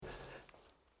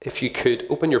If you could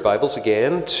open your Bibles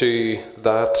again to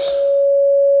that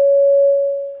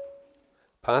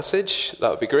passage,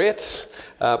 that would be great.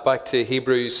 Back to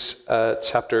Hebrews end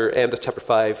of chapter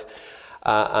 5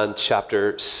 and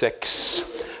chapter 6.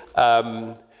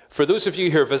 For those of you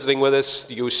who are visiting with us,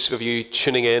 those of you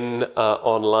tuning in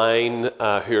online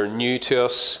who are new to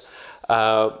us,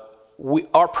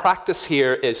 our practice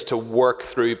here is to work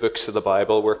through books of the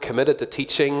Bible. We're committed to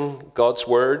teaching God's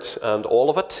Word and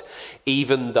all of it,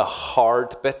 even the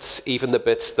hard bits, even the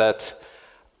bits that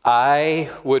I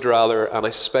would rather, and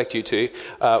I suspect you too,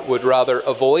 would rather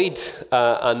avoid.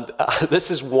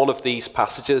 This is one of these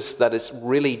passages that is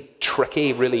really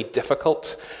tricky, really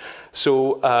difficult.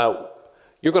 So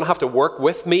you're going to have to work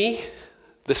with me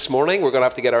this morning. We're going to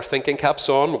have to get our thinking caps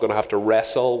on. We're going to have to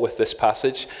wrestle with this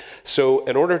passage. So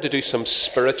in order to do some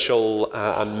spiritual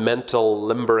and mental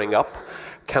limbering up,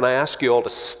 can I ask you all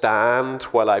to stand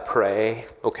while I pray?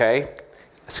 Okay?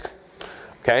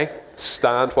 Okay?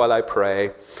 Stand while I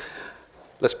pray.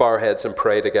 Let's bow our heads and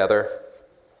pray together.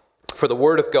 For the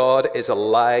word of God is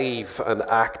alive and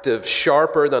active,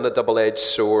 sharper than a double-edged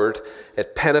sword.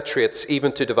 It penetrates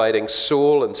even to dividing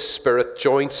soul and spirit,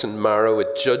 joints and marrow.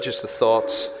 It judges the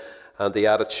thoughts and the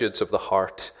attitudes of the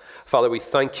heart. Father, we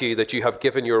thank you that you have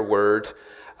given your word.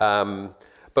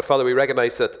 But Father, we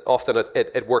recognize that often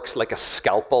it works like a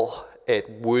scalpel. It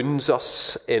wounds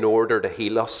us in order to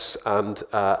heal us. And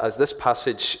as this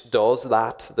passage does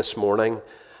that this morning,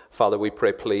 Father, we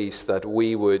pray, please, that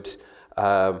we would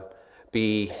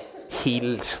be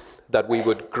healed, that we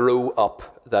would grow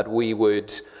up, that we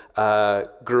would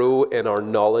grow in our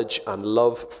knowledge and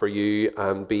love for you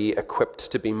and be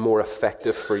equipped to be more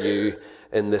effective for you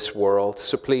in this world.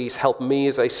 So please help me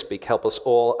as I speak, help us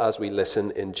all as we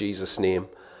listen in Jesus' name.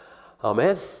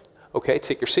 Amen. Okay,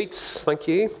 take your seats. Thank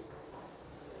you.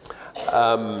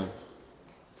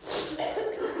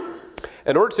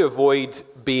 In order to avoid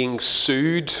being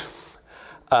sued,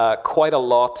 quite a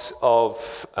lot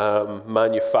of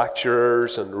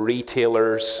manufacturers and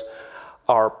retailers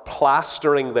are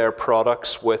plastering their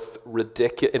products with,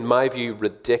 in my view,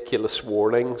 ridiculous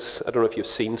warnings. I don't know if you've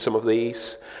seen some of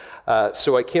these.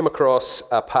 So I came across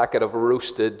a packet of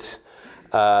roasted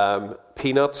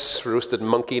peanuts, roasted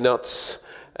monkey nuts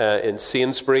in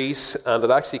Sainsbury's, and it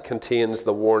actually contains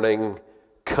the warning,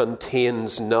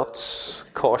 contains nuts,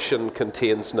 caution,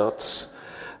 contains nuts.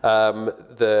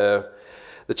 The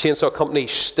chainsaw company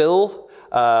Stihl,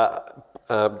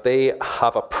 they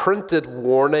have a printed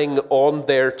warning on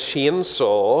their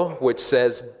chainsaw which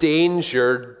says,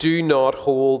 danger, do not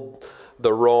hold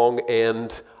the wrong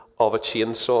end of a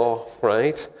chainsaw,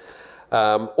 right?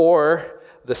 Or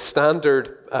the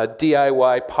standard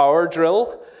DIY power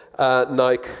drill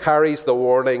now carries the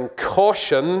warning,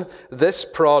 caution, this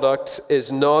product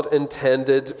is not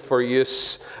intended for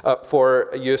use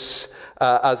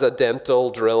as a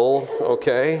dental drill,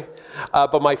 okay?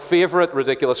 But my favorite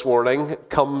ridiculous warning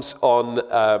comes on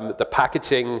the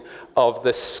packaging of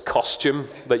this costume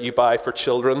that you buy for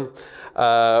children,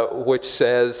 which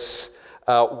says,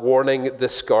 warning,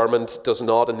 this garment does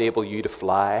not enable you to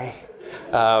fly.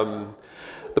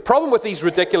 The problem with these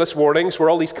ridiculous warnings, where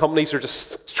all these companies are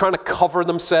just trying to cover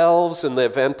themselves in the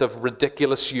event of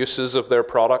ridiculous uses of their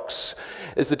products,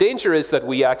 is the danger is that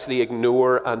we actually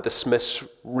ignore and dismiss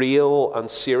real and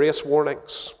serious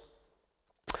warnings.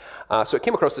 So I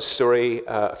came across this story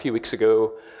a few weeks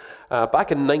ago.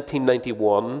 Back in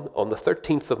 1991, on the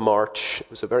 13th of March, it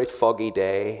was a very foggy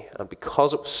day, and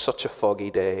because it was such a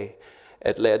foggy day,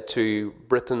 it led to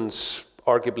Britain's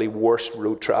arguably worst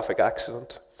road traffic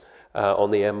accident.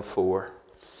 On the M4.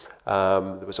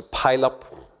 There was a pileup.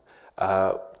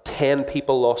 10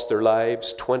 people lost their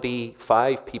lives.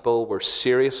 25 people were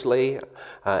seriously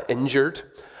injured.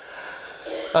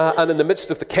 And in the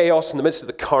midst of the chaos, in the midst of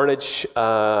the carnage,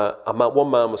 one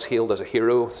man was hailed as a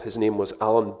hero. His name was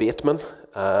Alan Bateman,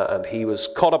 and he was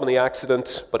caught up in the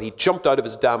accident, but he jumped out of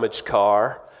his damaged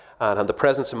car and had the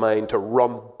presence of mind to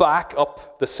run back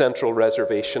up the central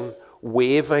reservation,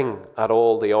 waving at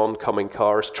all the oncoming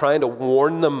cars, trying to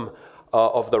warn them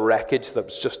of the wreckage that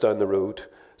was just down the road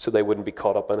so they wouldn't be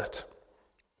caught up in it.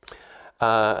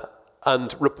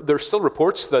 There's still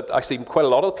reports that actually quite a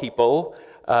lot of people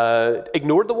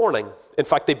ignored the warning. In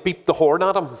fact, they beeped the horn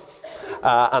at him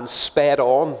and sped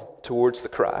on towards the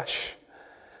crash.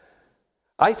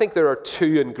 I think there are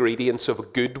two ingredients of a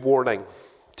good warning,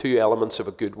 two elements of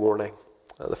a good warning.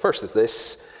 The first is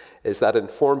this, is that it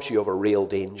informs you of a real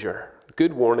danger. A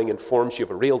good warning informs you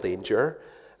of a real danger,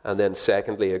 and then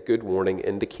secondly, a good warning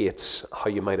indicates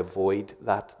how you might avoid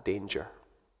that danger.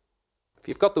 If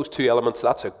you've got those two elements,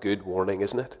 that's a good warning,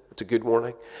 isn't it? It's a good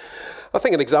warning. I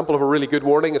think an example of a really good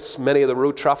warning is many of the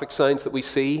road traffic signs that we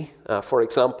see. For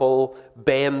example,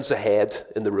 bends ahead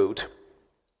in the road.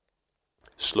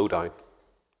 Slow down.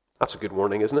 That's a good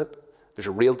warning, isn't it? There's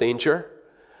a real danger,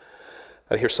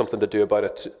 and here's something to do about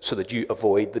it so that you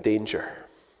avoid the danger.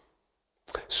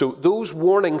 So those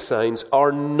warning signs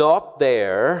are not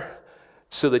there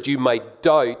so that you might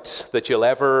doubt that you'll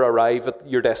ever arrive at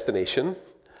your destination.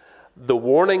 The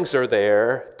warnings are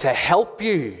there to help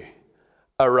you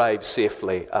arrive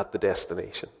safely at the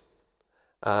destination.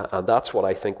 And that's what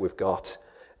I think we've got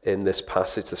in this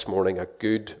passage this morning, a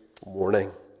good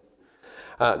warning.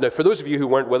 Now, for those of you who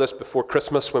weren't with us before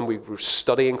Christmas when we were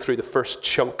studying through the first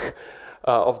chunk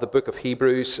of the book of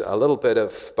Hebrews, a little bit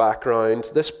of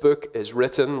background. This book is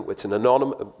written, it's an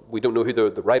anonymous, we don't know who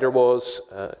the writer was,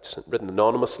 it's written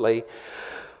anonymously.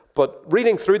 But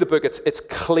reading through the book, it's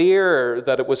clear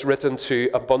that it was written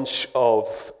to a bunch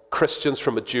of Christians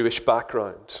from a Jewish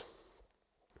background.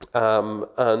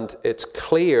 And it's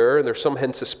clear, and there's some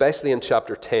hints, especially in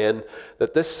chapter 10,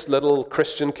 that this little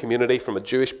Christian community from a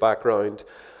Jewish background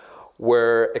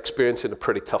were experiencing a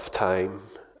pretty tough time.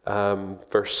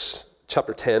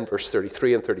 Chapter 10, verse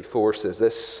 33 and 34 says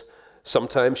this: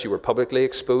 "Sometimes you were publicly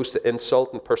exposed to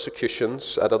insult and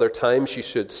persecutions. At other times you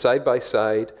stood side by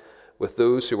side with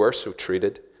those who were so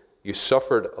treated. You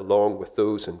suffered along with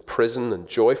those in prison and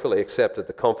joyfully accepted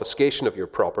the confiscation of your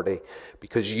property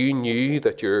because you knew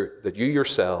that you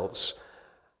yourselves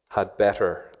had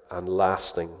better and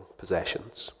lasting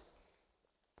possessions."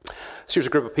 So here's a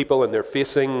group of people, and they're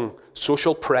facing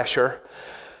social pressure.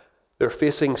 They're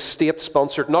facing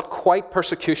state-sponsored, not quite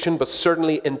persecution, but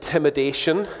certainly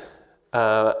intimidation.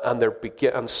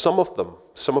 And some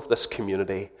of this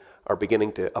community are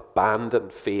beginning to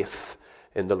abandon faith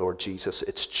in the Lord Jesus.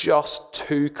 It's just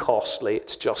too costly.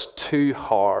 It's just too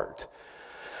hard.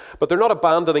 But they're not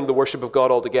abandoning the worship of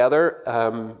God altogether.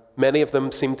 Many of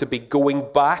them seem to be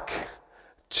going back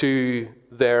to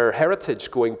their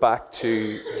heritage, going back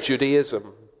to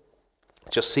Judaism.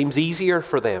 It just seems easier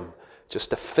for them just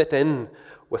to fit in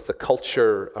with the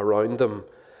culture around them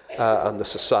and the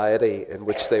society in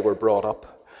which they were brought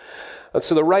up. And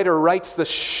so the writer writes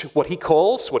what he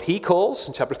calls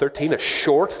in chapter 13 a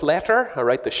short letter. I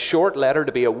write the short letter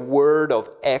to be a word of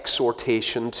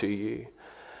exhortation to you.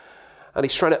 And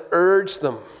he's trying to urge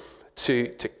them to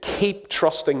keep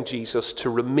trusting Jesus, to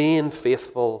remain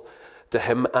faithful to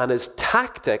him, and his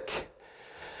tactic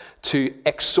to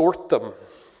exhort them,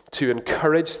 to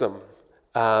encourage them.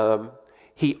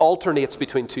 He alternates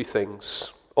between two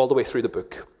things all the way through the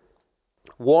book.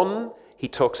 One, he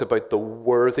talks about the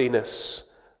worthiness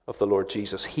of the Lord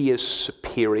Jesus. He is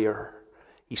superior.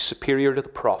 He's superior to the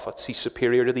prophets. He's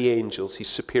superior to the angels. He's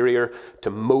superior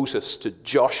to Moses, to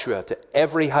Joshua, to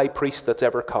every high priest that's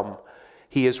ever come.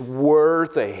 He is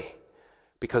worthy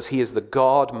because he is the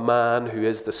God-man who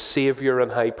is the Savior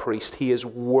and high priest. He is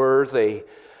worthy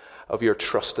of your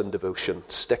trust and devotion.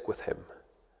 Stick with him.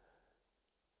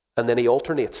 And then he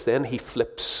alternates, then he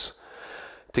flips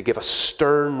to give a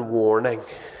stern warning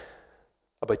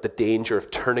about the danger of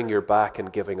turning your back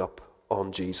and giving up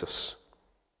on Jesus.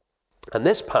 And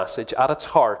this passage, at its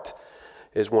heart,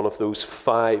 is one of those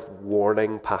 5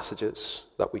 warning passages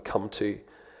that we come to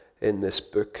in this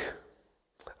book.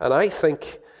 And I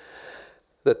think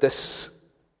that this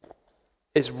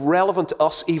is relevant to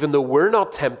us even though we're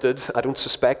not tempted. I don't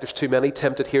suspect there's too many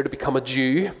tempted here to become a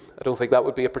Jew. I don't think that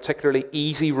would be a particularly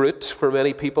easy route for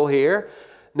many people here.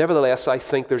 Nevertheless, I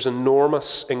think there's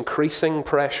enormous increasing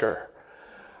pressure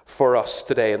for us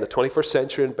today in the 21st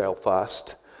century in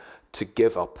Belfast to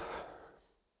give up,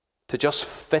 to just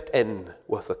fit in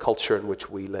with the culture in which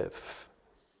we live.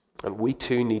 And we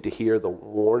too need to hear the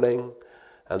warning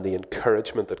and the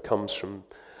encouragement that comes from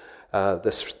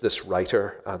this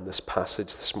writer and this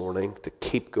passage this morning, to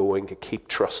keep going, to keep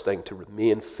trusting, to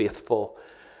remain faithful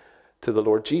to the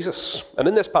Lord Jesus. And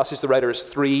in this passage, the writer has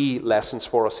 3 lessons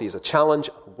for us. He has a challenge,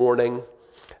 a warning,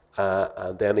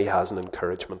 and then he has an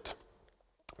encouragement.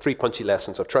 3 punchy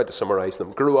lessons. I've tried to summarize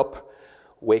them. Grow up,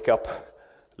 wake up,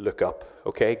 look up.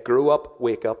 Okay? Grow up,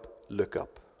 wake up, look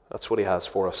up. That's what he has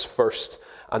for us first.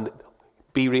 And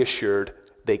be reassured,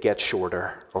 they get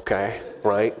shorter, okay?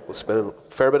 Right? We'll spend a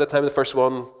fair bit of time in the first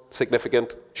one,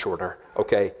 significant, shorter,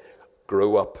 okay?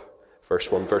 Grow up,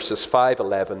 first one, verses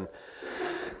 5:11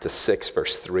 to 6,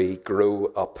 verse 3,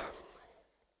 grow up.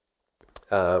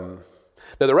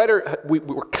 Now the writer,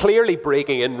 we're clearly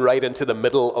breaking in right into the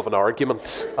middle of an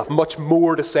argument. I have much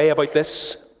more to say about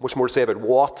this, much more to say about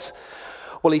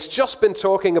Well, he's just been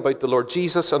talking about the Lord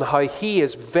Jesus and how he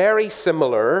is very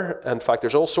similar. In fact,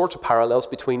 there's all sorts of parallels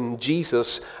between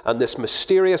Jesus and this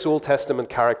mysterious Old Testament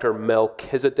character,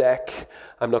 Melchizedek.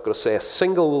 I'm not going to say a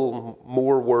single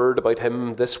more word about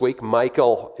him this week.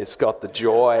 Michael has got the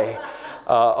joy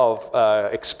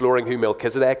of exploring who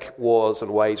Melchizedek was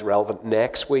and why he's relevant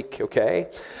next week,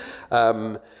 okay?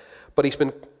 But he's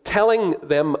been telling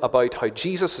them about how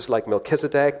Jesus is like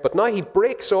Melchizedek, but now he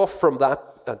breaks off from that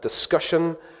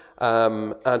discussion,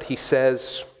 and he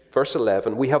says, verse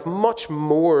 11, we have much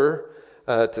more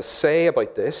to say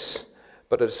about this,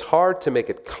 but it is hard to make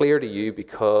it clear to you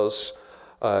because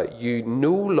you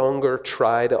no longer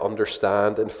try to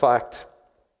understand. In fact,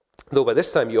 though by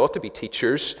this time you ought to be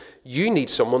teachers, you need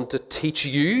someone to teach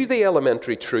you the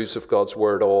elementary truths of God's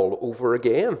word all over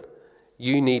again.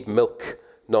 You need milk,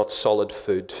 not solid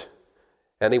food.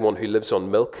 Anyone who lives on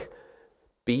milk,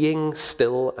 being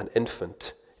still an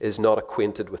infant, is not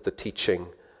acquainted with the teaching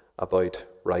about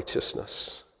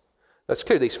righteousness. Now, it's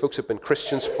clear these folks have been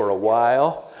Christians for a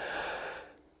while,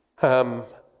 and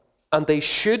they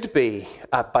should be,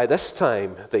 by this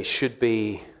time, they should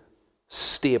be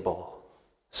stable,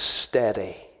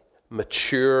 steady,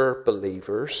 mature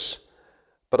believers,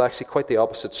 but actually quite the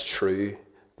opposite's true.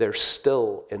 They're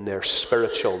still in their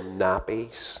spiritual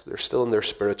nappies.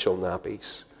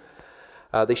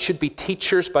 They should be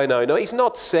teachers by now. Now, he's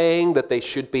not saying that they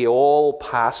should be all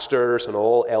pastors and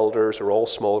all elders or all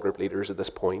small group leaders at this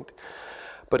point.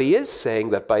 But he is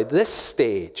saying that by this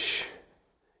stage,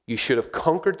 you should have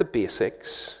conquered the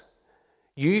basics.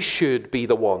 You should be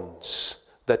the ones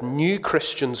that new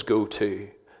Christians go to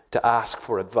ask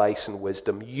for advice and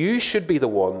wisdom. You should be the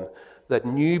one that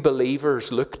new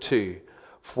believers look to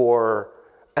for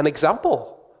an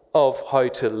example of how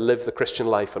to live the Christian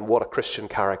life and what a Christian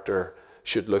character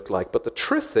should look like. But the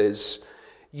truth is,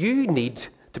 you need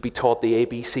to be taught the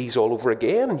ABCs all over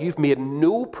again. You've made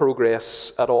no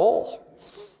progress at all.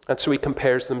 And so he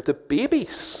compares them to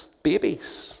babies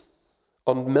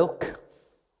on milk.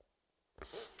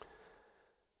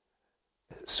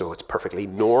 So it's perfectly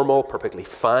normal, perfectly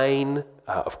fine,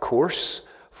 of course,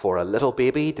 for a little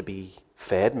baby to be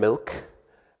fed milk.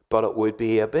 But it would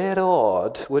be a bit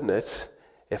odd, wouldn't it,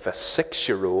 if a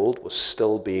 6-year-old was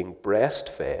still being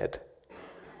breastfed,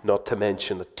 not to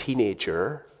mention a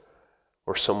teenager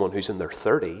or someone who's in their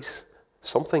 30s.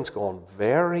 Something's gone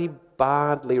very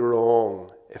badly wrong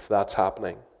if that's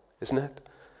happening, isn't it?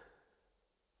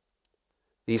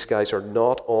 These guys are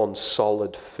not on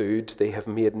solid food. They have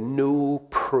made no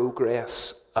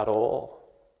progress at all.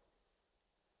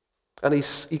 And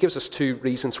he gives us two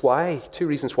reasons why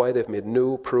they've made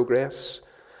no progress.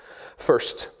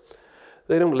 First,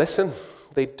 they don't listen.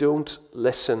 They don't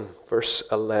listen. Verse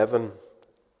 11.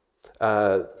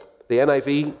 The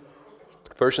NIV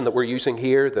version that we're using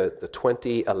here, the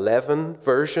 2011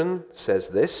 version, says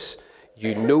this: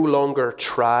 you no longer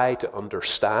try to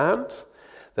understand.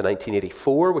 The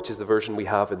 1984, which is the version we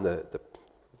have in the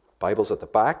Bibles at the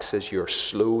back, says you're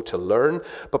slow to learn.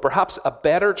 But perhaps a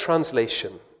better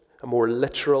translation, a more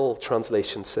literal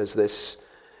translation, says this: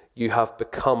 you have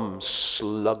become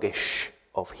sluggish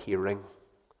of hearing.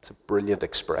 It's a brilliant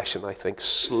expression, I think.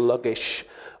 Sluggish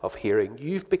of hearing.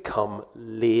 You've become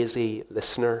lazy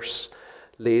listeners.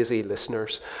 Lazy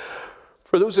listeners.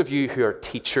 For those of you who are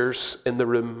teachers in the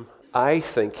room, I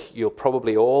think you'll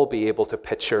probably all be able to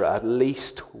picture at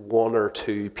least one or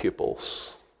two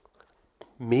pupils,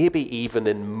 maybe even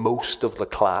in most of the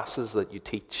classes that you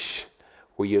teach,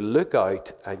 where you look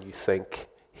out and you think,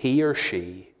 he or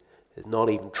she is not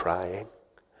even trying.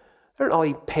 They're not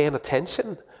even paying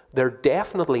attention. They're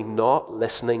definitely not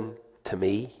listening to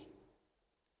me.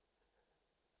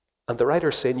 And the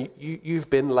writer's saying, you've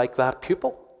been like that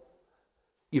pupil.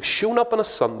 You've shown up on a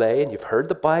Sunday and you've heard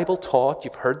the Bible taught,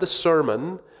 you've heard the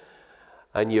sermon,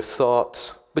 and you've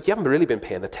thought, but you haven't really been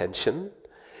paying attention.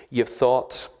 You've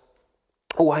thought,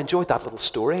 oh, I enjoyed that little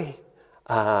story,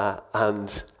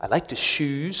 and I liked his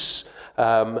shoes.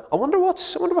 I wonder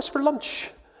what's for lunch.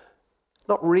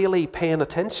 Not really paying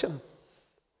attention.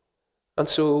 And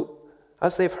so,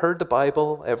 as they've heard the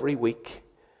Bible every week,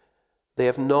 they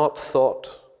have not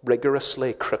thought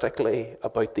rigorously, critically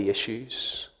about the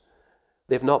issues.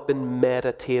 They've not been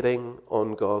meditating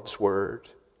on God's word.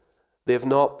 They've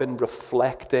not been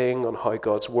reflecting on how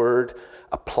God's word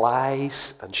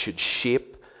applies and should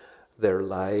shape their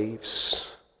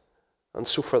lives. And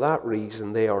so for that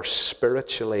reason, they are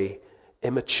spiritually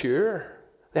immature.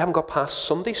 They haven't got past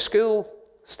Sunday school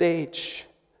stage.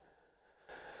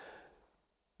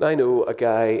 I know a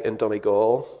guy in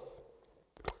Donegal.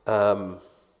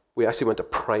 We actually went to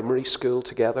primary school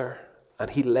together,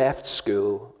 and he left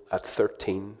school at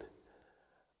 13.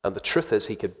 And the truth is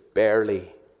he could barely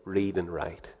read and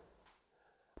write.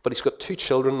 But he's got 2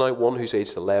 children now, one who's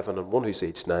aged 11 and one who's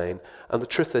aged 9. And the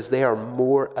truth is they are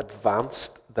more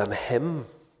advanced than him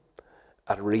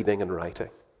at reading and writing.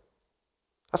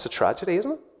 That's a tragedy,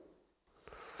 isn't it?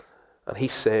 And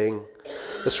he's saying,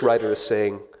 this writer is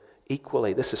saying,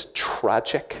 equally, this is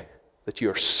tragic that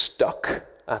you're stuck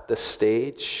at this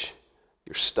stage.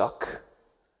 You're stuck.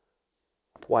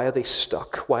 Why are they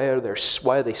stuck? Why are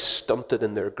they stunted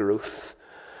in their growth?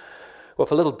 Well,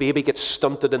 if a little baby gets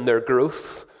stunted in their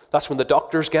growth, that's when the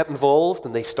doctors get involved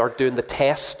and they start doing the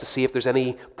tests to see if there's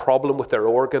any problem with their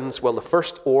organs. Well, the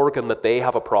first organ that they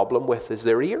have a problem with is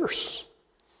their ears.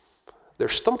 They're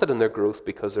stunted in their growth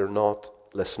because they're not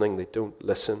listening. They don't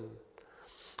listen.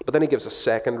 But then he gives a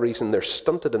second reason. They're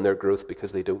stunted in their growth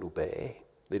because they don't obey.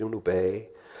 They don't obey.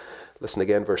 Listen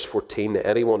again, verse 14.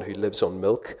 Anyone who lives on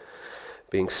milk,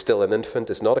 being still an infant,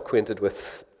 is not acquainted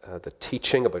with the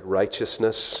teaching about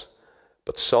righteousness,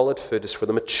 but solid food is for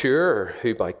the mature,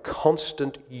 who by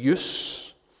constant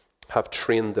use have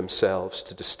trained themselves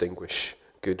to distinguish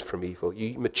good from evil.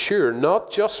 You mature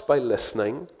not just by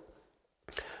listening,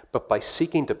 but by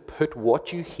seeking to put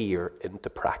what you hear into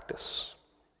practice.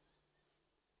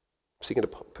 Seeking to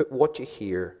put what you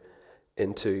hear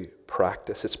into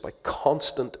practice. It's by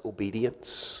constant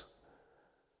obedience.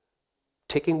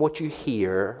 Taking what you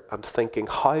hear and thinking,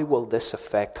 how will this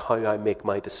affect how I make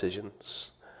my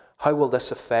decisions? How will this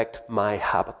affect my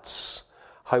habits?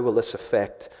 How will this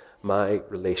affect my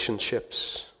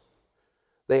relationships?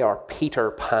 They are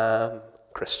Peter Pan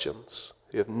Christians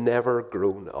who have never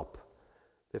grown up.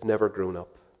 They've never grown up.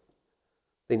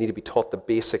 They need to be taught the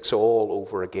basics all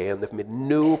over again. They've made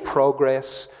no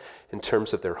progress in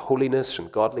terms of their holiness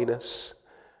and godliness.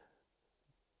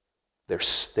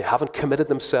 They haven't committed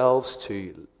themselves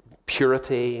to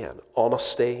purity and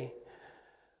honesty.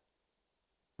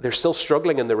 They're still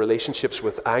struggling in their relationships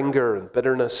with anger and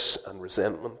bitterness and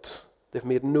resentment. They've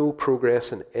made no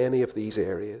progress in any of these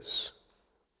areas.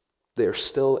 They're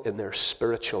still in their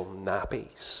spiritual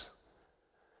nappies.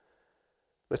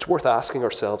 It's worth asking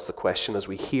ourselves the question as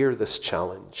we hear this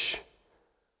challenge.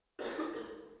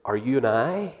 Are you and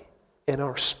I in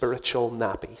our spiritual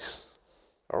nappies?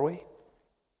 Are we?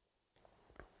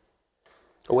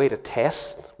 A way to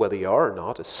test whether you are or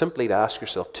not is simply to ask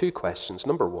yourself 2 questions.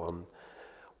 Number 1,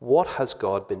 what has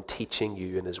God been teaching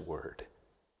you in His Word?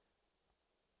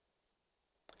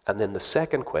 And then the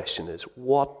second question is,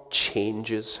 what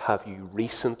changes have you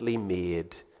recently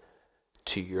made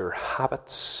to your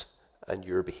habits and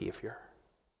your behavior?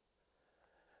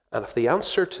 And if the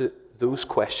answer to those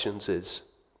questions is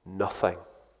nothing,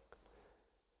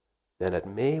 then it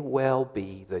may well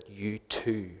be that you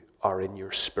too are in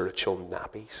your spiritual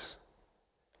nappies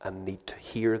and need to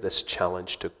hear this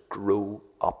challenge to grow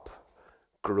up.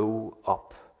 Grow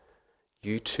up.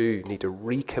 You too need to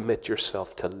recommit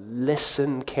yourself to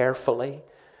listen carefully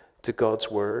to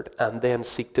God's word and then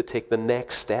seek to take the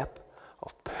next step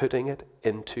of putting it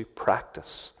into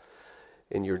practice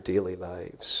in your daily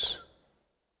lives.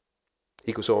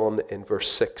 He goes on in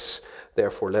verse 6,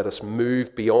 therefore let us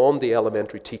move beyond the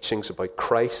elementary teachings about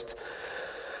Christ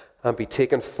and be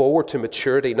taken forward to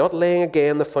maturity, not laying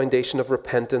again the foundation of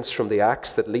repentance from the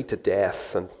acts that lead to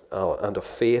death and of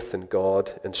faith in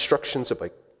God, instructions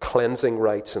about cleansing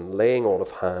rites and laying on of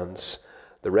hands,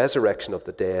 the resurrection of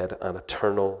the dead and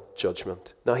eternal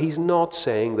judgment. Now, he's not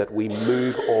saying that we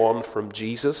move on from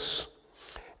Jesus.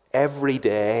 Every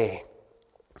day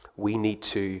we need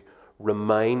to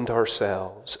remind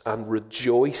ourselves and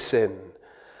rejoice in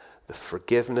the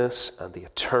forgiveness and the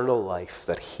eternal life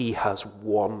that he has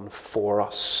won for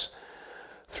us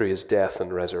through his death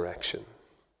and resurrection.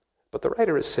 But the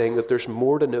writer is saying that there's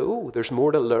more to know, there's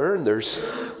more to learn,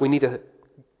 we need to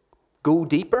go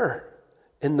deeper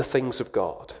in the things of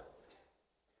God.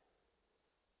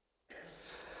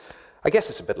 I guess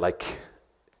it's a bit like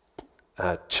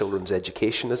children's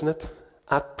education, isn't it?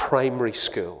 At primary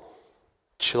school,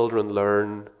 children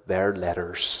learn their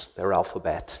letters, their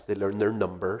alphabet. They learn their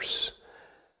numbers.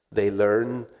 They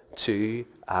learn to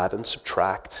add and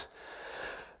subtract.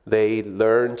 They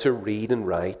learn to read and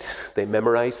write. They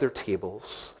memorize their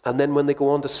tables. And then when they go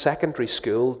on to secondary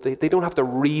school, they don't have to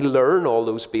relearn all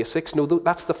those basics. No,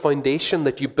 that's the foundation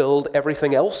that you build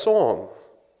everything else on.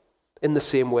 In the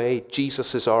same way,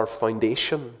 Jesus is our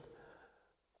foundation.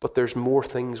 But there's more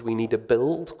things we need to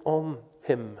build on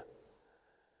him.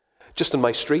 Just in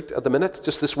my street at the minute,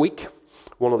 just this week,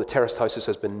 one of the terraced houses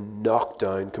has been knocked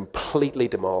down, completely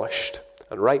demolished.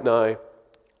 And right now,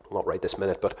 not right this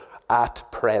minute, but at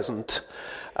present,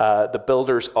 the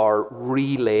builders are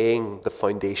relaying the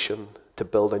foundation to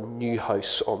build a new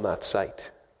house on that site.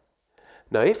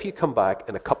 Now, if you come back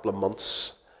in a couple of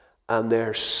months and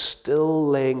they're still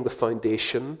laying the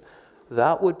foundation,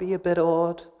 that would be a bit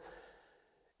odd.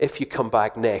 If you come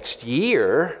back next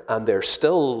year and they're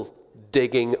still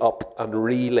digging up and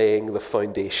relaying the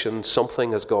foundation,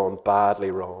 something has gone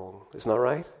badly wrong. Isn't that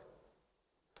right?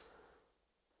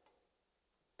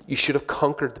 You should have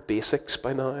conquered the basics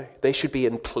by now. They should be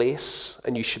in place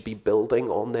and you should be building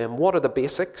on them. What are the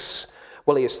basics?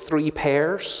 Well, he has 3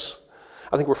 pairs.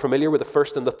 I think we're familiar with the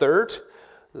first and the third.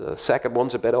 The second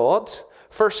one's a bit odd.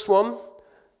 First one,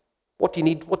 what do you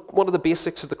need? What are the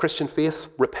basics of the Christian faith?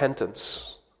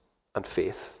 Repentance and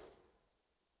faith.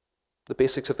 The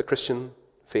basics of the Christian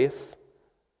faith,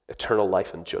 eternal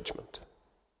life and judgment.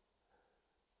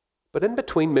 But in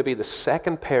between, maybe the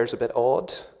second pair is a bit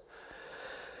odd.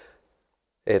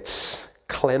 It's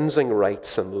cleansing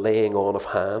rites and laying on of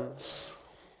hands.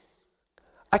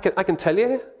 I can tell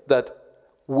you that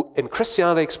in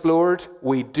Christianity Explored,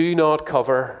 we do not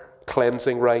cover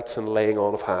cleansing rites and laying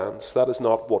on of hands. That is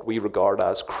not what we regard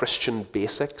as Christian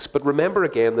basics. But remember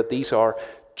again that these are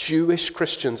Jewish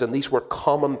Christians, and these were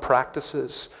common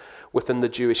practices within the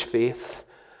Jewish faith.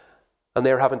 And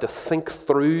they're having to think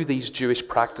through these Jewish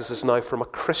practices now from a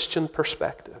Christian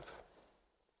perspective.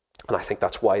 And I think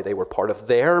that's why they were part of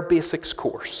their basics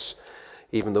course,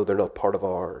 even though they're not part of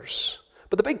ours.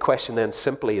 But the big question then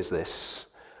simply is this: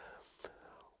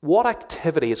 what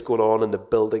activity is going on in the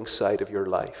building side of your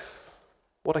life?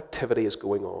 What activity is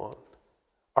going on?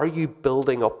 Are you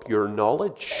building up your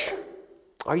knowledge?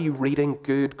 Are you reading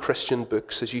good Christian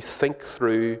books as you think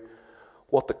through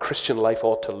what the Christian life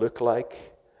ought to look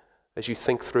like? As you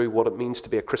think through what it means to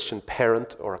be a Christian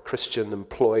parent or a Christian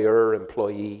employer,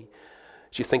 employee?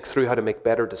 As you think through how to make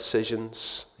better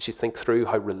decisions? As you think through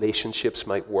how relationships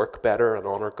might work better and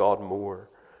honor God more?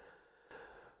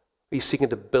 Are you seeking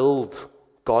to build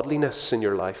godliness in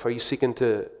your life? Are you seeking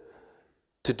to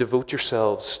devote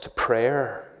yourselves to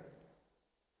prayer?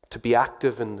 To be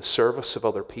active in the service of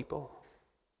other people?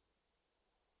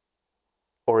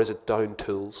 Or is it down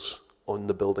tools on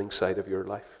the building side of your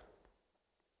life?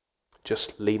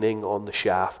 Just leaning on the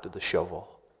shaft of the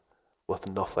shovel with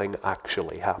nothing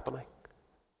actually happening?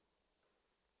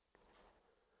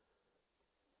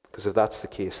 Because if that's the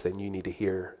case, then you need to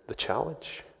hear the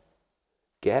challenge.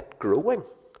 Get growing.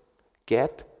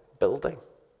 Get building.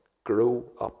 Grow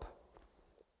up.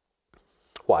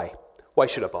 Why? Why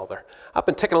should I bother? I've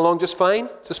been ticking along just fine,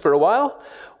 just for a while.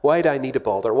 Why do I need to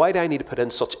bother? Why do I need to put in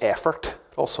such effort?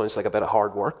 It all sounds like a bit of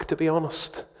hard work, to be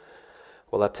honest.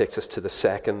 Well, that takes us to the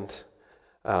second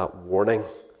warning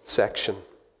section.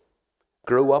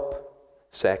 Grow up.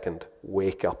 Second,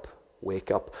 wake up.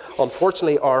 Wake up.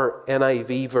 Unfortunately, our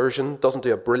NIV version doesn't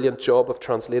do a brilliant job of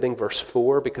translating verse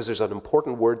 4 because there's an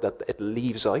important word that it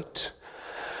leaves out.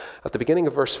 At the beginning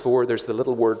of verse 4, there's the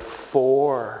little word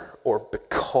for or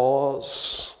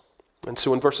because. And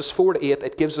so in verses 4 to 8,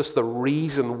 it gives us the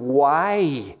reason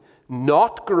why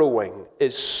not growing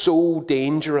is so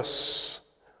dangerous.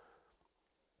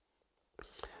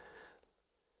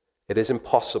 It is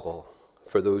impossible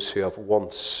for those who have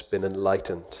once been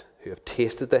enlightened, who have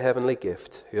tasted the heavenly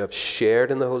gift, who have shared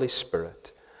in the Holy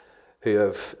Spirit, who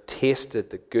have tasted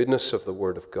the goodness of the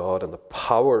Word of God and the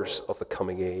powers of the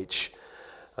coming age,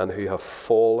 and who have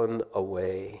fallen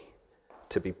away,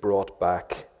 to be brought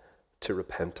back to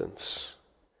repentance.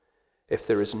 If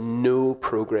there is no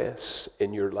progress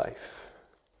in your life,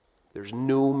 there's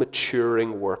no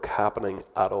maturing work happening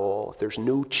at all, if there's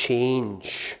no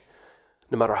change,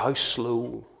 no matter how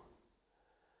slow,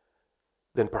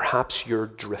 then perhaps you're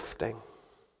drifting.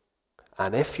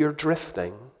 And if you're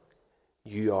drifting,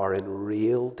 you are in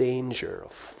real danger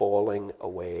of falling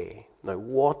away. Now,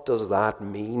 what does that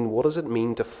mean? What does it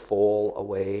mean to fall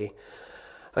away?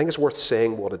 I think it's worth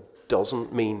saying what it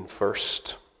doesn't mean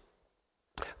first.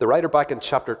 The writer back in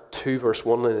chapter 2, verse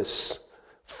 1, in his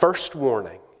first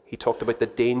warning, he talked about the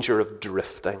danger of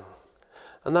drifting.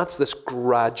 And that's this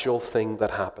gradual thing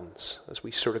that happens as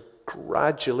we sort of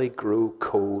gradually grow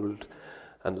cold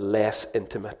and less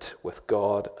intimate with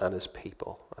God and his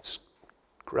people. That's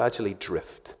gradually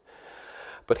drift.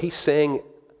 But he's saying,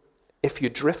 if you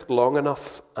drift long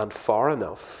enough and far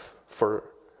enough for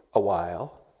a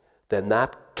while, then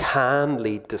that can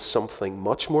lead to something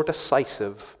much more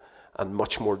decisive and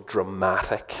much more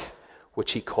dramatic,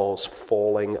 which he calls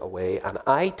falling away. And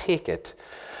I take it,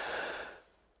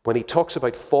 when he talks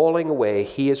about falling away,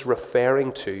 he is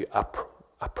referring to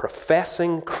a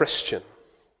professing Christian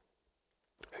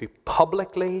who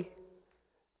publicly,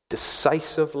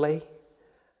 decisively,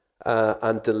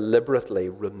 and deliberately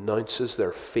renounces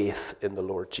their faith in the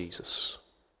Lord Jesus.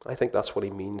 I think that's what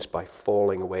he means by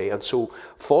falling away. And so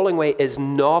falling away is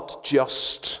not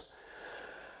just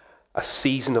a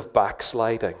season of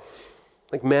backsliding.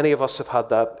 Like many of us have had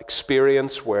that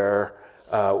experience where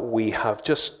we have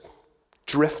just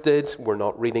drifted. We're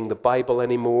not reading the Bible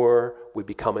anymore. We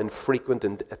become infrequent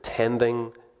in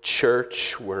attending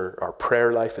church, where our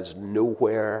prayer life is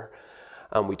nowhere.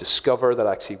 And we discover that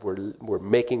actually we're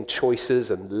making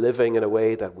choices and living in a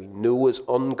way that we know is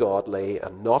ungodly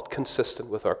and not consistent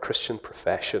with our Christian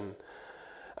profession.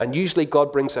 And usually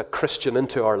God brings a Christian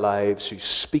into our lives who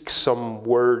speaks some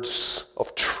words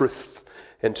of truth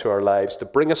into our lives to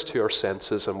bring us to our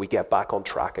senses, and we get back on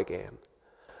track again.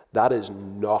 That is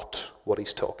not what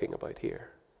he's talking about here.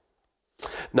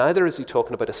 Neither is he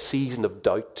talking about a season of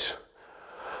doubt,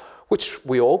 which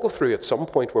we all go through at some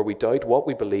point, where we doubt what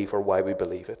we believe or why we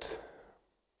believe it.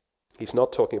 He's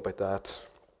not talking about that.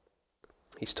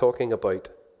 He's talking about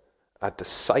a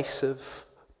decisive,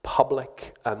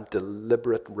 public, and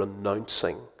deliberate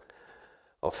renouncing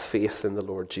of faith in the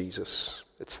Lord Jesus.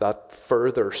 It's that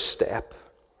further step.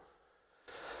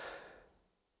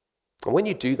 And when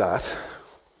you do that,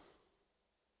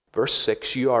 verse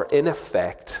 6, you are in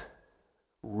effect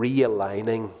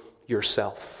realigning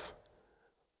yourself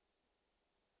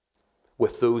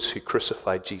with those who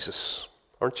crucified Jesus,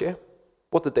 aren't you?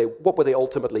 What were they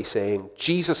ultimately saying?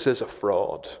 Jesus is a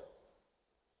fraud.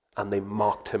 And they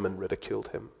mocked him and ridiculed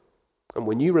him. And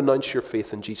when you renounce your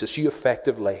faith in Jesus, you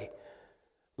effectively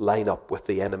line up with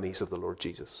the enemies of the Lord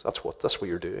Jesus. That's what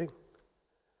you're doing.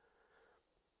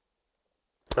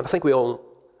 And I think we all,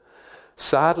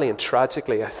 sadly and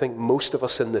tragically, I think most of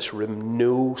us in this room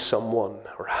know someone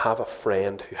or have a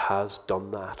friend who has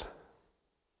done that.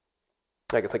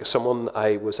 I can think of someone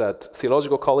I was at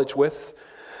theological college with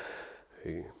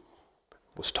who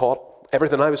was taught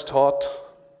everything I was taught,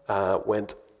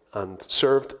 went and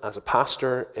served as a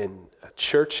pastor in a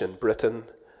church in Britain,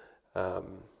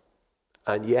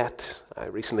 and yet I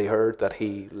recently heard that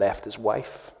he left his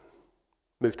wife,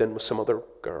 moved in with some other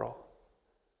girl,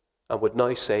 and would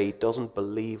now say he doesn't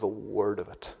believe a word of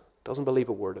it. Doesn't believe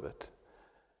a word of it.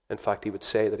 In fact, he would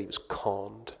say that he was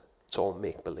conned. It's all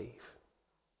make-believe.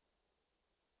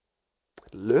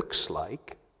 It looks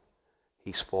like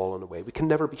he's fallen away. We can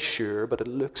never be sure, but it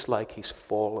looks like he's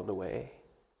fallen away.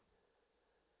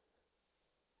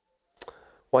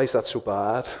 Why is that so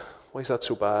bad? Why is that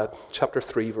so bad? Chapter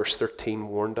 3, verse 13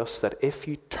 warned us that if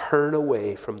you turn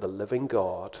away from the living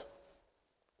God,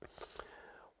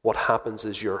 what happens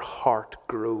is your heart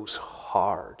grows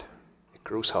hard. It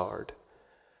grows hard.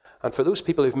 And for those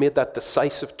people who've made that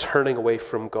decisive turning away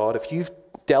from God, if you've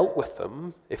dealt with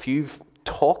them, if you've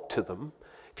talked to them,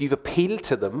 if you've appealed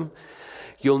to them,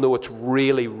 you'll know it's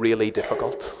really, really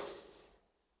difficult.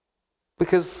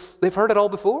 Because they've heard it all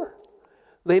before.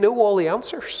 They know all the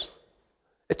answers.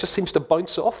 It just seems to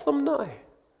bounce off them now. And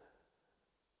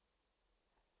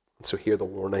so hear the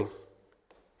warning.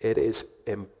 It is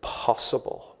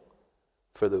impossible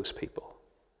for those people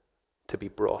to be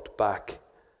brought back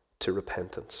to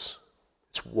repentance.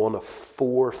 It's one of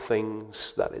 4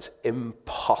 things that is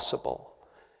impossible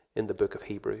in the book of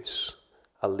Hebrews.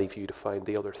 I'll leave you to find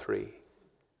the other 3.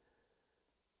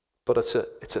 But it's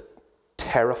a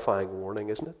terrifying warning,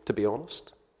 isn't it, to be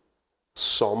honest?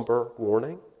 Somber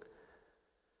warning.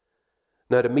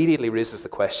 Now it immediately raises the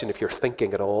question, if you're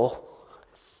thinking at all,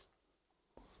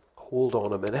 hold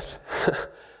on a minute.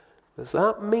 Does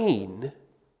that mean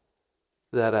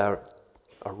that a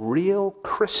real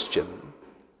Christian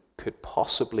could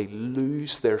possibly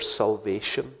lose their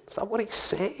salvation? Is that what he's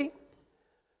saying?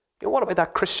 You know, what about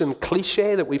that Christian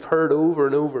cliche that we've heard over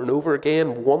and over and over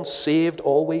again? Once saved,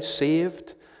 always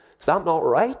saved. Is that not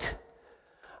right?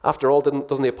 After all,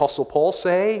 doesn't the Apostle Paul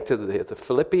say to the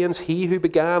Philippians, he who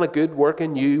began a good work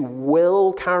in you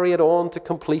will carry it on to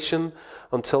completion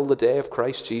until the day of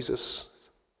Christ Jesus?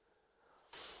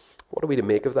 What are we to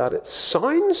make of that? It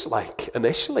sounds like,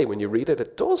 initially when you read it,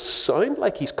 it does sound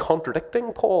like he's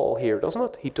contradicting Paul here, doesn't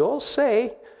it? He does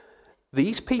say,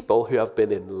 these people who have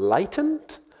been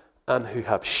enlightened and who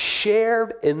have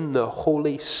shared in the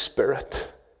Holy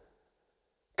Spirit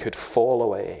could fall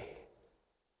away.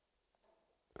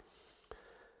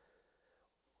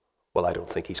 Well, I don't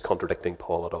think he's contradicting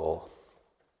Paul at all.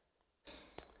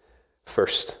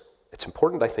 First, it's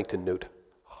important, I think, to note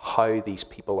how these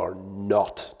people are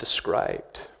not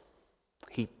described.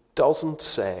 He doesn't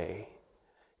say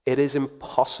it is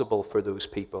impossible for those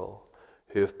people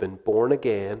who have been born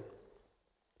again,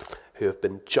 who have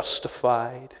been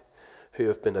justified, who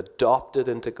have been adopted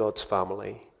into God's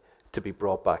family, to be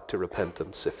brought back to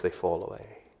repentance if they fall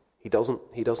away. He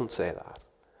doesn't say that.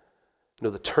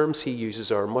 The terms he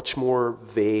uses are much more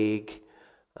vague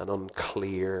and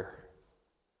unclear.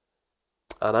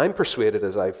 And I'm persuaded,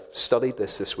 as I've studied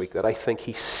this week, that I think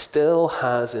he still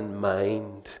has in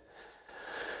mind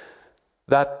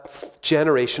that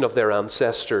generation of their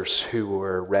ancestors who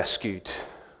were rescued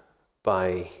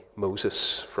by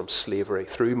Moses from slavery,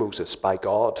 through Moses, by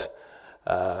God,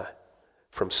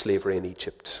 from slavery in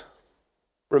Egypt.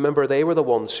 Remember, they were the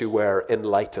ones who were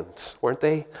enlightened, weren't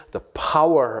they? The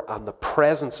power and the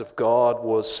presence of God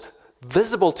was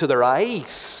visible to their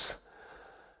eyes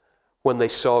when they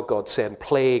saw God send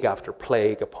plague after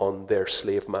plague upon their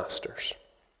slave masters.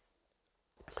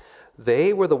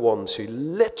 They were the ones who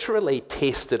literally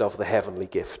tasted of the heavenly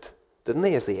gift, didn't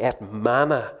they? As they ate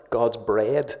manna, God's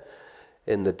bread,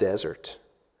 in the desert.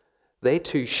 They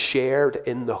too shared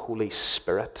in the Holy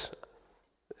Spirit.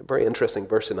 A very interesting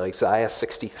verse in Isaiah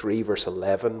 63 verse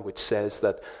 11, which says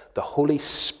that the Holy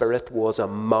Spirit was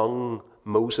among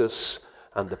Moses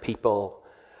and the people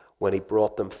when he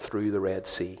brought them through the Red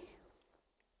Sea.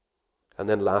 And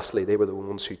then lastly, they were the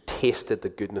ones who tasted the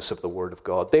goodness of the Word of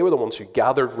God. They were the ones who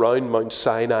gathered round Mount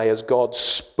Sinai as God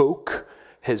spoke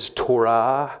his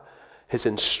Torah, his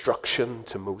instruction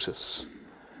to Moses.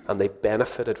 And they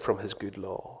benefited from his good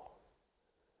law.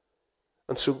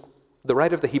 And so the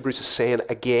writer of the Hebrews is saying,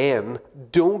 again,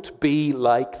 don't be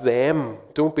like them.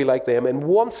 Don't be like them. In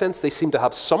one sense, they seem to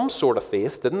have some sort of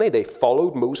faith, didn't they? They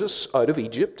followed Moses out of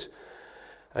Egypt,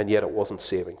 and yet it wasn't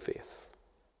saving faith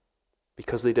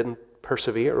because they didn't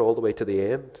persevere all the way to the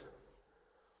end.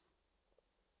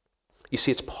 You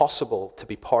see, it's possible to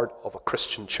be part of a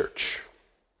Christian church.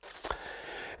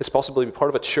 It's possible to be part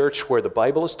of a church where the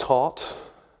Bible is taught,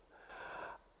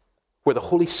 where the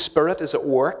Holy Spirit is at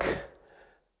work,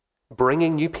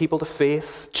 bringing new people to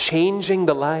faith, changing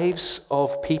the lives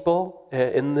of people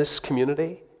in this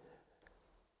community.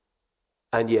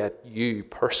 And yet you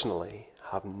personally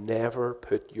have never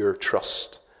put your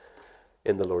trust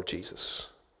in the Lord Jesus.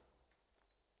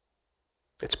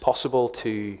 It's possible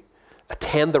to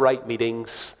attend the right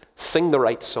meetings, sing the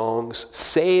right songs,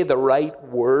 say the right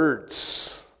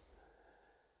words,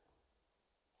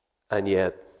 and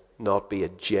yet not be a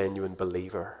genuine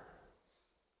believer.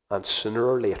 And sooner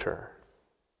or later,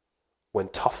 when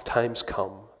tough times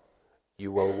come,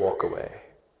 you will walk away.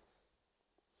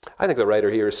 I think the writer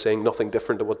here is saying nothing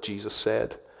different to what Jesus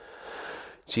said.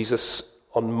 Jesus,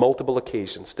 on multiple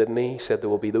occasions, didn't he? He said there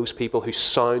will be those people who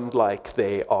sound like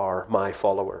they are my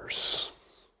followers.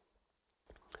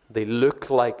 They look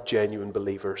like genuine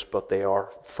believers, but they are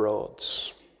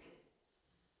frauds.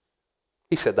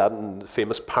 He said that in the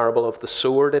famous parable of the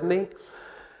sower, didn't he?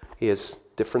 He has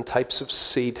different types of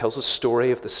seed, tells a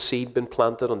story of the seed being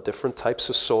planted on different types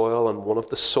of soil, and one of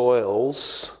the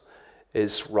soils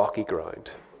is rocky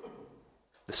ground.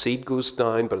 The seed goes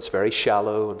down, but it's very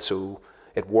shallow, and so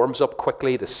it warms up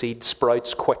quickly, the seed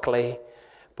sprouts quickly,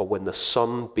 but when the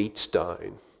sun beats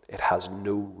down, it has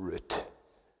no root,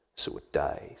 so it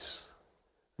dies.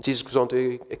 And Jesus goes on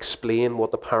to explain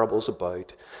what the parable's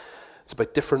about. It's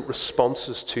about different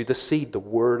responses to the seed, the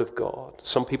Word of God.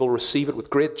 Some people receive it with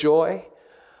great joy,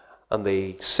 and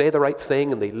they say the right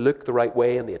thing, and they look the right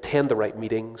way, and they attend the right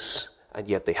meetings, and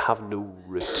yet they have no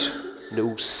root,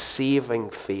 no saving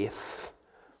faith.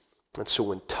 And so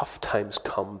when tough times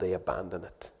come, they abandon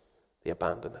it. They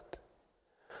abandon it.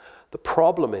 The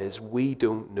problem is we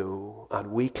don't know,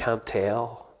 and we can't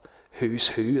tell who's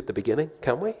who at the beginning,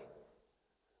 can we?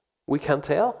 We can't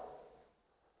tell.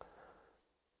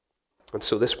 And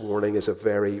so this warning is a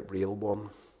very real one.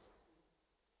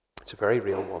 It's a very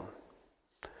real one.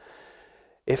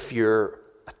 If your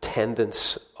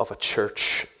attendance of a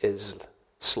church is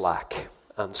slack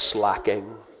and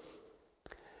slacking,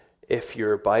 if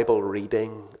your Bible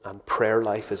reading and prayer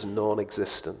life is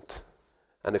non-existent,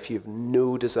 and if you have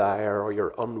no desire or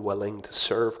you're unwilling to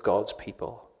serve God's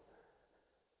people,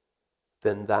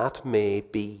 then that may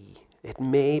be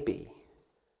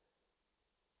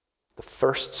the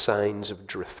first signs of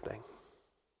drifting.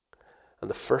 And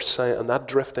the first sign, and that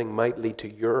drifting might lead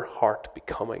to your heart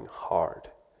becoming hard.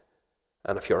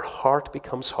 And if your heart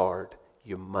becomes hard,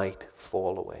 you might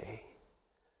fall away.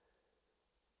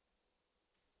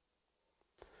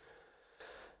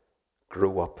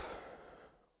 Grow up.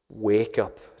 Wake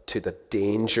up to the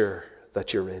danger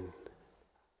that you're in.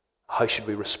 How should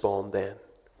we respond then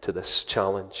to this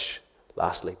challenge?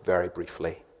 Lastly, very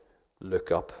briefly,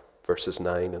 look up. Verses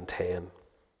 9 and 10.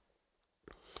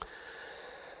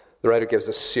 The writer gives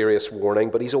a serious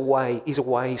warning, but he's a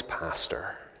wise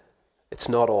pastor. It's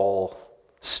not all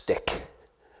stick.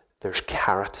 There's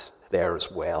carrot there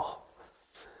as well.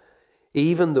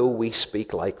 Even though we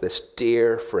speak like this,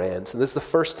 dear friends, and this is the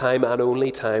first time and only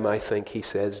time I think he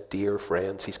says dear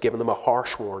friends. He's given them a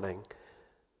harsh warning.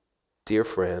 Dear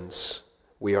friends,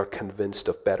 we are convinced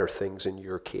of better things in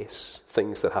your case,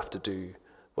 things that have to do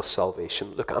with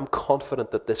salvation. Look, I'm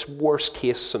confident that this worst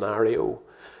case scenario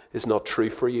is not true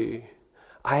for you.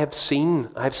 I have seen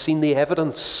the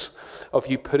evidence of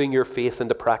you putting your faith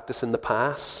into practice in the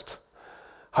past,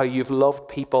 how you've loved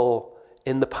people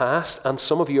in the past, and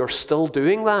some of you are still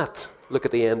doing that. Look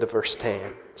at the end of verse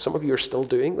 10. Some of you are still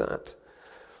doing that.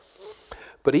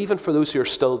 But even for those who are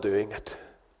still doing it,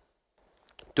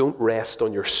 don't rest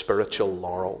on your spiritual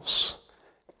laurels.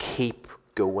 Keep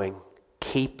going.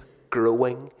 Keep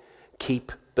growing.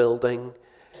 Keep building.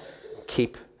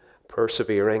 Keep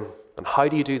persevering. And how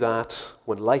do you do that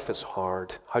when life is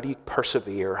hard? How do you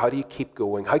persevere? How do you keep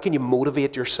going? How can you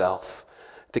motivate yourself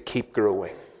to keep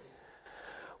growing?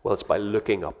 Well, it's by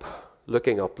looking up.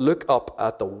 Looking up. Look up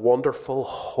at the wonderful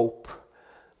hope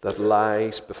that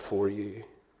lies before you.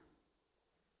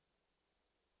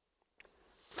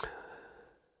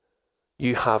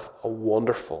 You have a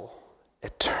wonderful,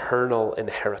 eternal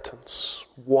inheritance.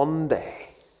 One day,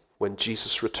 when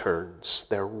Jesus returns,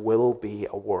 there will be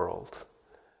a world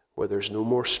where there's no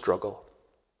more struggle,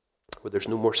 where there's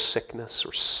no more sickness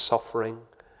or suffering,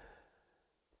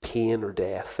 pain or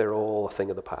death. They're all a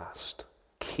thing of the past.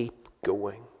 Keep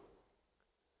going.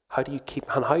 How do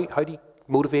you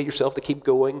motivate yourself to keep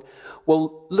going?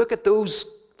 Well, look at those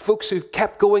folks who've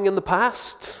kept going in the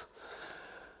past.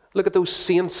 Look at those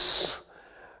saints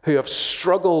who have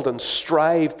struggled and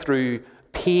strived through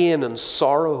pain and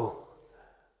sorrow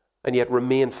and yet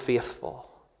remain faithful,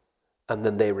 and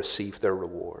then they receive their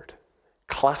reward.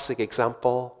 Classic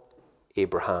example,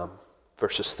 Abraham,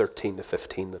 verses 13 to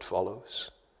 15 that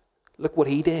follows. Look what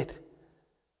he did.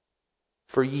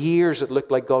 For years it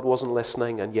looked like God wasn't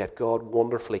listening, and yet God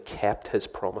wonderfully kept his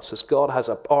promises.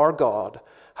 Our God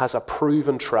has a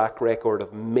proven track record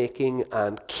of making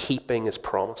and keeping his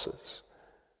promises.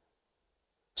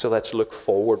 So let's look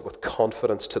forward with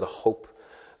confidence to the hope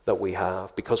that we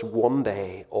have, because one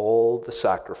day all the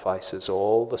sacrifices,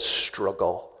 all the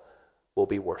struggle will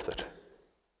be worth it.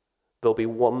 There'll be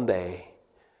one day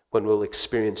when we'll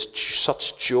experience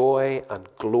such joy and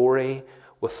glory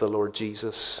with the Lord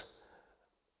Jesus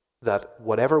that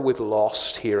whatever we've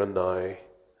lost here and now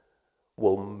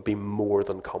will be more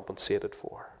than compensated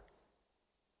for.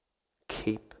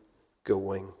 Keep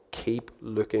going. Keep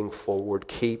looking forward.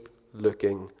 Keep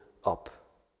looking up.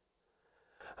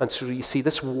 And so you see,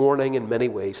 this warning in many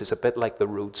ways is a bit like the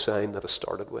road sign that I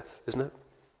started with, isn't it?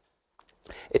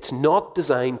 It's not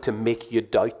designed to make you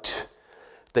doubt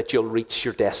that you'll reach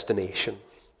your destination.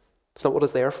 It's not what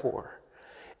it's there for.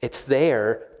 It's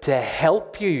there to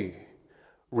help you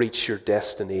reach your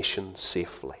destination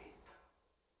safely.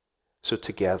 So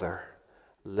together,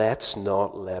 let's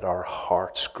not let our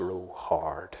hearts grow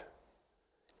hard.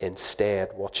 Instead,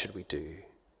 what should we do?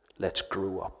 Let's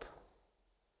grow up.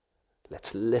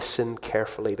 Let's listen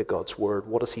carefully to God's word.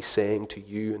 What is he saying to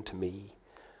you and to me?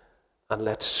 And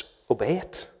let's obey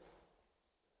it.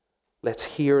 Let's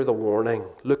hear the warning.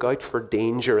 Look out for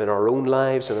danger in our own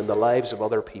lives and in the lives of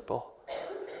other people.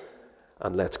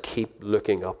 And let's keep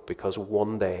looking up, because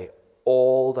one day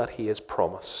all that he has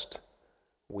promised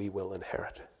we will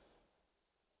inherit.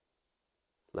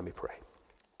 Let me pray.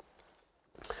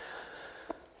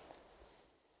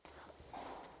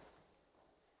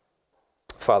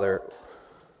 Father,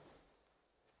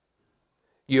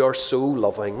 you are so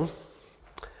loving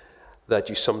that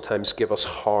you sometimes give us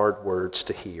hard words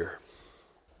to hear.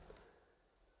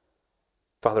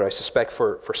 Father, I suspect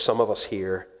for some of us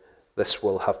here, this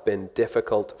will have been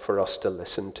difficult for us to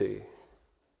listen to.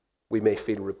 We may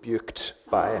feel rebuked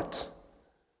by it.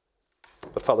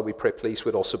 But Father, we pray, please,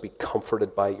 we'd also be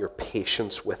comforted by your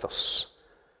patience with us.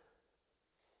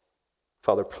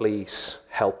 Father, please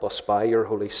help us by your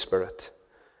Holy Spirit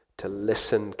to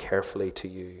listen carefully to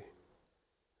you,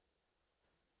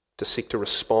 to seek to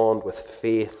respond with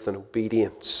faith and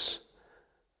obedience,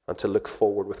 and to look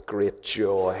forward with great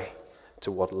joy to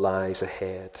what lies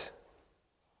ahead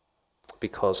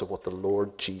because of what the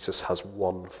Lord Jesus has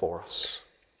won for us.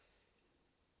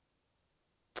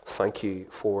 Thank you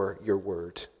for your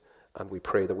word, and we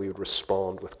pray that we would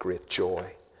respond with great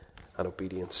joy and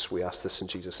obedience. We ask this in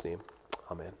Jesus' name.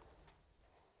 Amen.